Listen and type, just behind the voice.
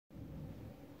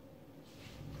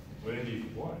Lindy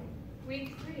 1.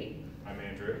 Week 3. I'm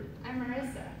Andrew. I'm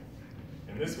Marissa.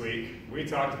 And this week, we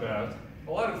talked about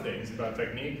a lot of things, about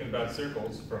technique and about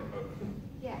circles from open.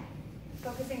 Yeah,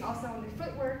 focusing also on the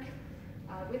footwork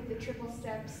with the triple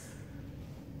steps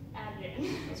added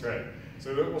in. That's right.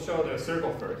 So we'll show the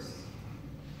circle first.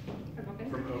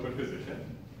 From open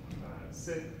position.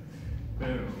 Sit,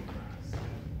 boom, sit,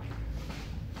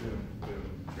 boom,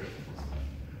 boom, triples.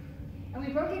 And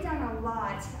we broke it down a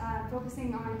lot,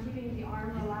 focusing on keeping the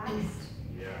arm relaxed,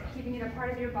 Yeah. keeping it a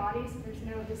part of your body so there's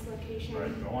no dislocation.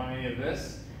 Right, don't want any of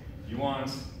this. You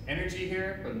want energy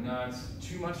here, but not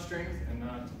too much strength and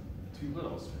not too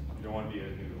little strength. You don't want to be a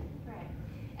noodle. Right.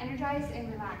 Energized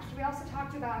and relaxed. We also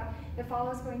talked about the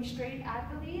follows going straight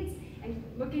at the leads and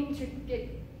looking to get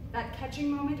that catching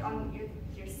moment on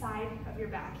your side of your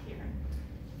back here.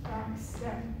 Back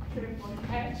step, triple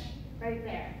catch, right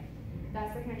there.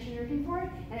 That's the connection you're looking for,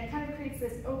 and it kind of creates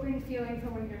this open feeling for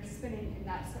when you're spinning in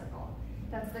that circle.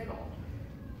 That's the goal.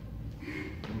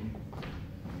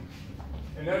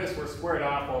 And notice we're squared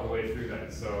off all the way through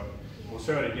that, so we'll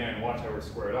show it again. Watch how we're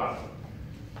squared off.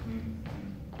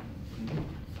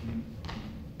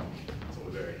 So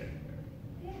we're very good.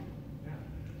 Yeah.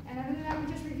 And other than that,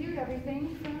 we just reviewed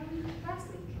everything from last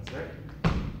week. That's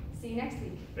right. See you next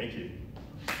week. Thank you.